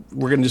love,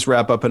 we're going to just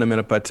wrap up in a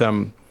minute, but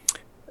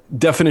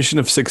definition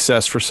of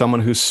success for someone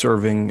who's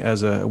serving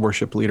as a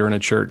worship leader in a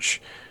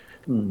church.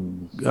 I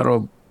don't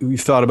know,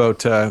 you've thought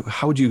about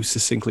how would you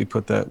succinctly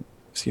put that?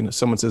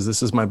 Someone says,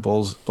 this is my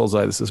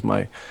bullseye, this is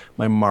my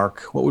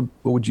mark. What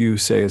would you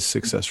say is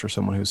success for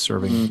someone who's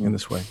serving in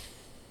this way?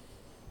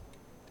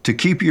 To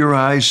keep your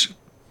eyes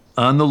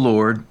on the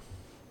Lord,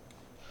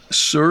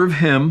 serve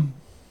Him,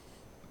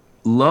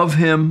 love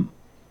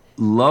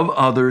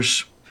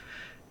others,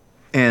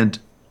 and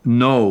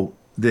know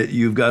that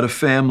you've got a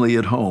family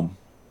at home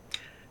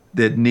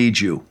that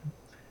needs you.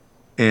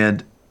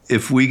 And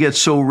if we get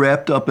so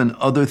wrapped up in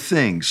other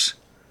things,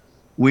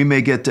 we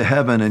may get to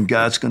heaven and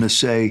God's going to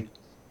say,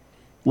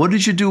 what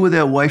did you do with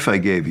that wife I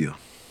gave you?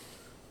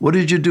 What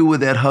did you do with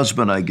that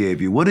husband I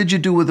gave you? What did you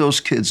do with those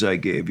kids I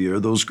gave you, or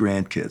those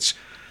grandkids?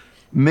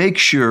 Make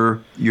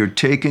sure you're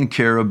taking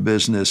care of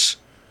business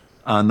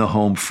on the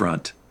home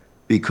front,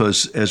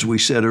 because as we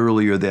said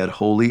earlier, that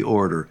holy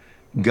order,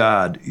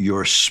 God,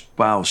 your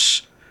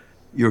spouse,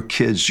 your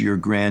kids, your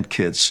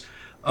grandkids.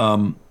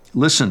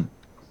 Listen,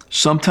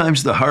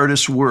 sometimes the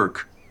hardest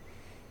work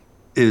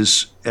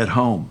is at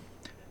home,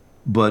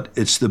 but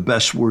it's the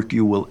best work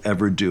you will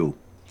ever do.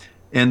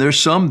 And there's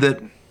some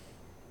that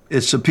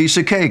it's a piece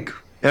of cake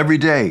every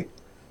day,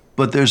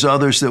 but there's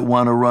others that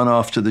want to run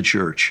off to the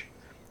church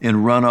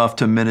and run off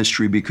to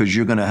ministry because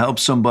you're going to help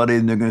somebody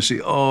and they're going to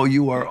say, oh,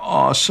 you are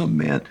awesome,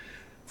 man.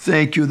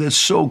 Thank you. That's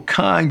so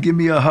kind. Give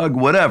me a hug,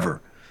 whatever.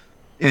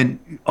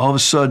 And all of a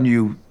sudden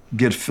you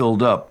get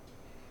filled up.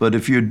 But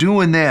if you're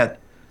doing that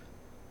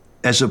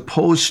as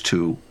opposed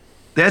to,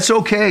 that's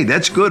okay.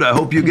 That's good. I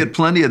hope you get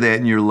plenty of that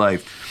in your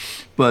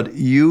life. But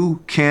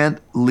you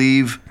can't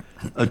leave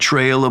a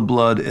trail of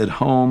blood at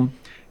home.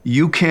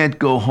 You can't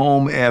go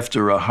home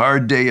after a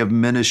hard day of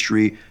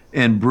ministry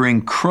and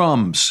bring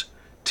crumbs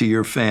to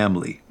your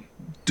family.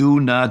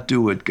 Do not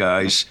do it,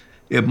 guys.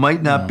 It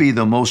might not be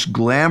the most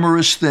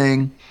glamorous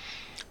thing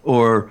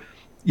or,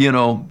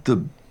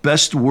 the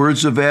best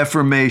words of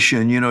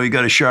affirmation. You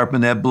got to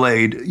sharpen that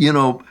blade,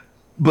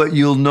 but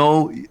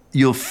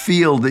you'll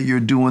feel that you're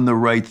doing the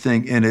right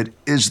thing, and it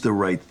is the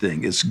right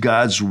thing. It's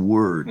God's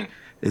word.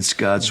 It's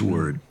God's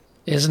word.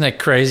 Isn't it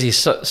crazy?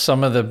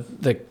 Some of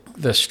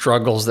the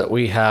struggles that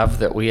we have,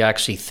 that we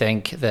actually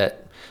think that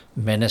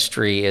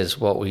ministry is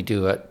what we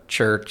do at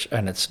church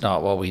and it's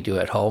not what we do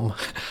at home.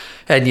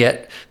 And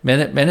yet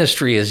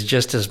ministry is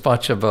just as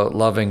much about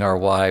loving our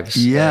wives,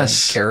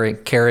 yes,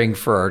 and caring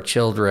for our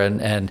children,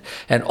 and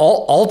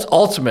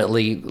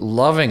ultimately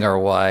loving our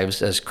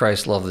wives as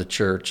Christ loved the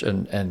church,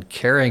 and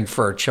caring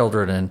for our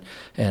children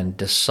and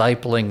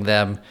discipling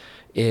them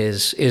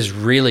is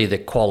really the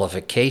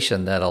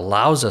qualification that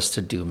allows us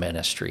to do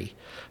ministry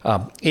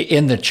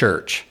in the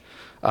church.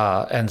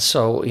 And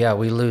so,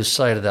 we lose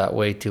sight of that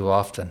way too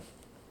often.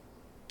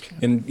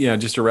 And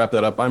just to wrap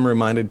that up, I'm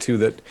reminded too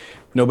that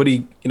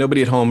nobody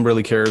at home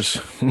really cares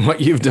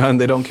what you've done.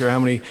 They don't care how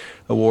many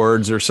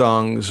awards or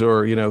songs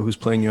or who's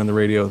playing you on the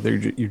radio.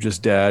 You're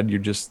just dad. You're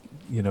just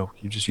you,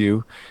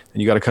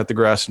 and you got to cut the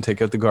grass and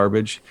take out the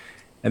garbage.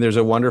 And there's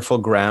a wonderful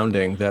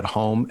grounding that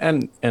home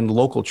and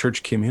local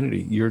church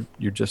community. You're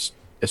just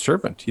a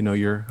servant.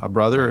 You're a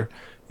brother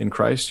in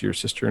Christ. You're a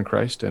sister in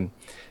Christ, and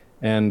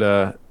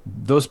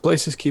those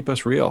places keep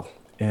us real.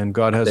 And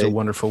God has a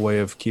wonderful way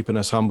of keeping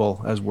us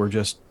humble as we're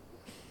just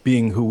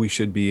being who we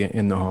should be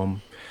in the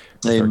home.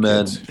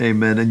 Amen.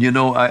 Amen. And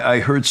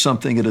I heard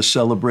something at a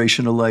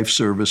Celebration of Life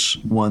service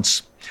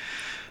once.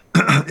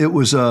 It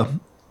was a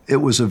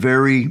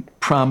very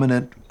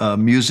prominent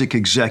music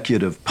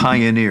executive,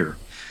 pioneer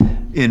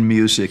in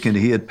music, and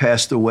he had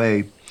passed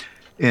away,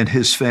 and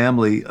his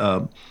family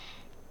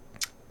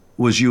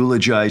was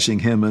eulogizing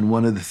him. And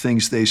one of the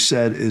things they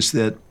said is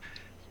that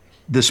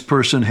this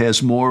person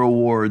has more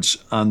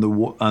awards on the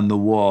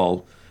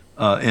wall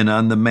and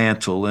on the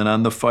mantle and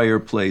on the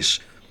fireplace,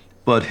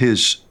 but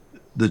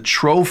the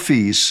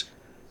trophies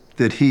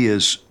that he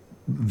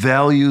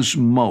values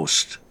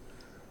most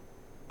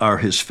are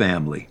his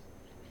family.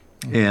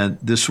 And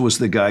this was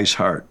the guy's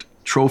heart.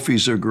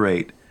 Trophies are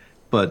great,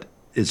 but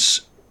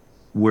it's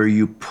where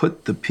you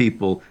put the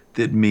people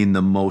that mean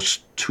the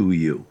most to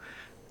you,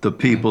 the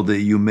people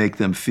that you make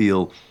them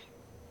feel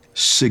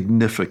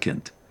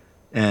significant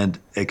and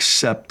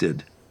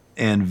accepted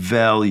and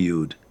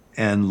valued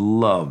and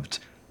loved.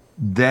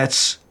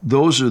 Those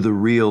are the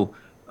real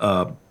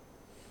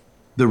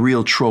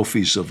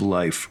trophies of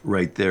life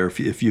right there,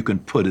 if you can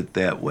put it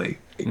that way.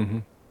 Mm-hmm.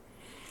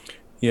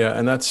 Yeah,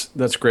 and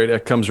that's great.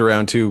 It comes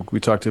around to,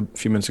 we talked a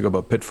few minutes ago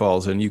about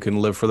pitfalls, and you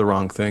can live for the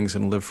wrong things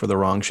and live for the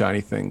wrong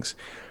shiny things,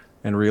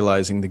 and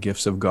realizing the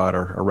gifts of God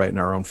are right in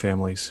our own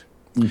families.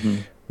 Mm-hmm.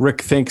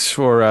 Rick, thanks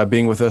for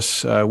being with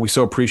us. We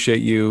so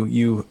appreciate you.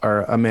 You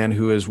are a man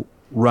who is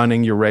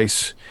running your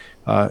race.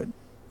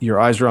 Your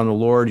eyes are on the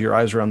Lord. Your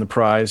eyes are on the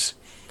prize,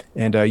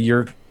 and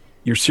you're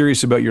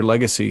serious about your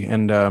legacy.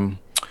 And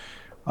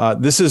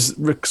this is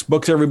Rick's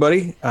books,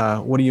 everybody.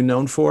 What are you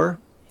known for?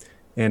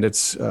 And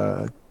it's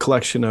a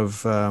collection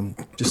of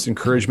just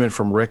encouragement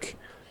from Rick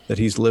that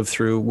he's lived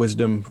through,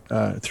 wisdom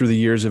through the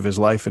years of his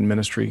life and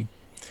ministry.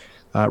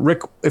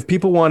 Rick, if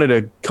people wanted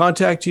to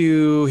contact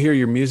you, hear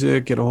your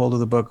music, get a hold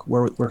of the book,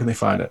 where can they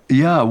find it?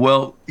 Yeah,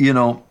 well,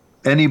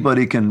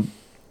 anybody can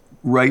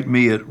write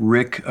me at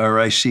Rick,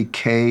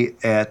 R-I-C-K,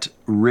 at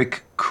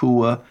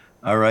rickkua,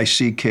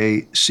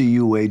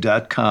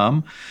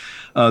 RICKCUA.com.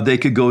 They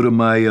could go to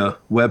my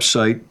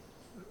website,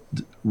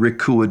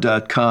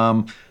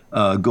 rickkua.com,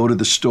 go to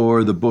the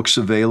store. The book's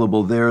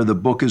available there. The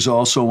book is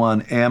also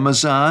on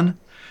Amazon,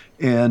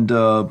 and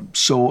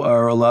so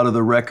are a lot of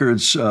the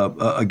records,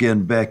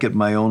 again, back at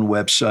my own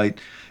website.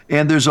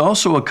 And there's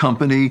also a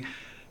company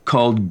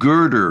called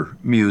Girder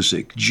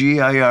Music,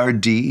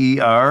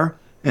 Girder,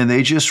 and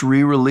they just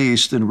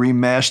re-released and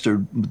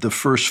remastered the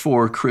first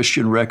 4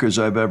 Christian records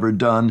I've ever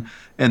done,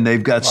 and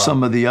they've got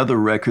some of the other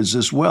records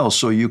as well.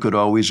 So you could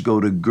always go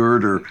to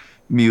Girder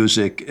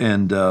Music,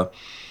 and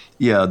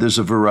there's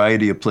a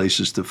variety of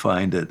places to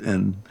find it,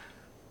 and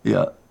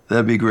yeah,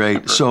 that'd be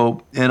great.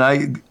 So,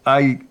 and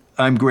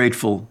I'm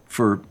grateful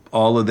for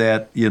all of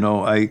that.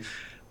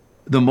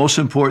 The most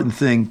important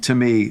thing to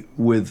me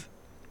with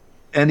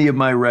any of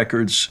my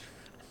records,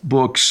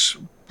 books,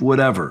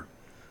 whatever,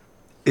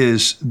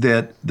 is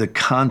that the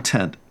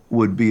content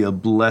would be a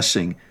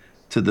blessing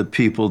to the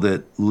people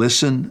that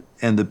listen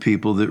and the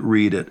people that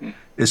read it.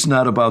 It's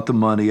not about the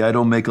money. I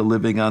don't make a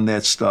living on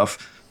that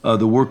stuff.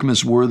 The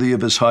workman's worthy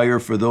of his hire.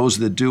 For those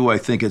that do, I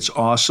think it's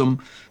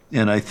awesome,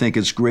 and I think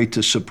it's great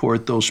to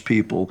support those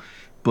people.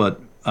 But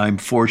I'm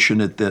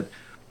fortunate that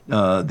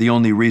the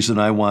only reason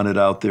I want it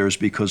out there is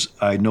because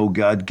I know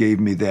God gave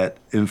me that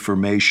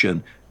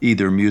information,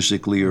 either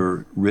musically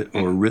or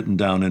written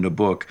down in a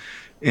book,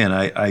 and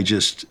I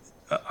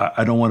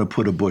don't want to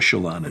put a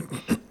bushel on it,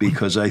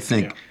 because I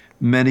think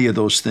many of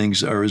those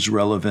things are as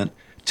relevant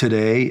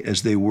today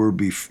as they were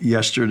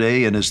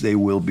yesterday and as they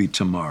will be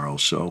tomorrow.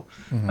 So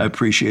I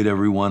appreciate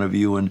every one of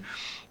you. And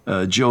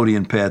Jody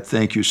and Pat,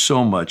 thank you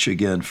so much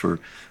again for,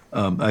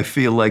 I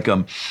feel like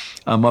I'm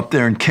up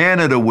there in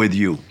Canada with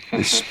you.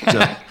 It's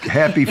a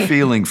happy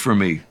feeling for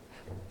me.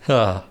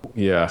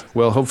 Yeah.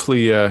 Well,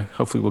 hopefully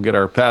we'll get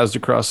our paths to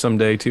cross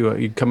someday too.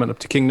 You coming up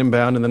to Kingdom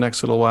Bound in the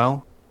next little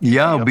while?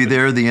 Yeah, I'll be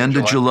there the end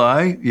of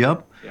July.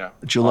 Yep. Yeah.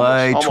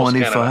 July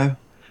 25.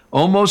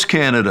 Almost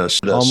Canada.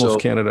 Almost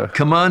Canada.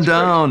 Come on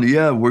down.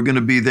 Yeah, we're going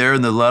to be there,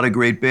 and a lot of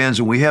great bands.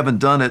 And we haven't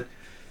done it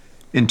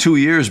in 2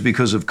 years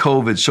because of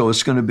COVID, so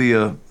it's going to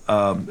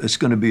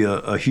be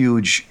a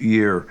huge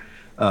year,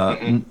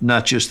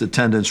 not just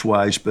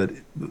attendance-wise, but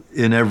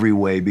in every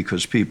way,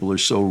 because people are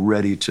so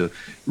ready to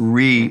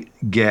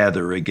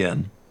regather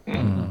again.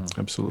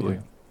 Absolutely.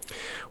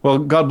 Well,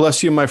 God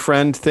bless you, my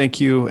friend. Thank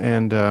you.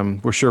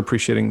 And we're sure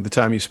appreciating the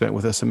time you spent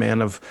with us, a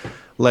man of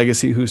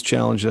legacy who's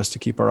challenged us to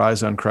keep our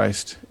eyes on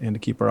Christ and to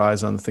keep our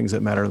eyes on the things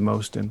that matter the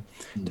most, and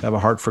to have a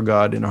heart for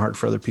God and a heart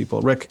for other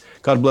people. Rick,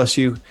 God bless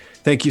you.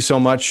 Thank you so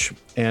much.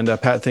 And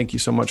Pat, thank you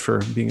so much for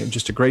being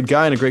just a great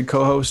guy and a great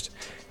co-host.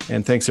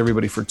 And thanks,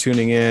 everybody, for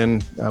tuning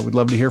in. We'd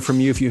love to hear from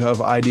you if you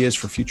have ideas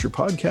for future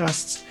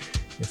podcasts.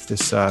 If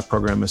this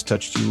program has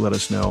touched you, let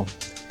us know.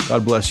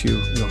 God bless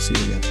you. We'll see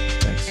you again.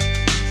 Thanks.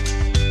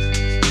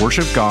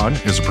 Worship God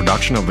is a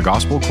production of the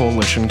Gospel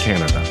Coalition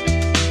Canada.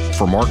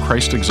 For more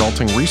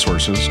Christ-exalting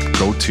resources,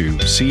 go to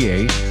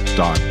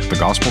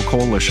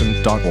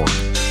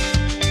ca.thegospelcoalition.org.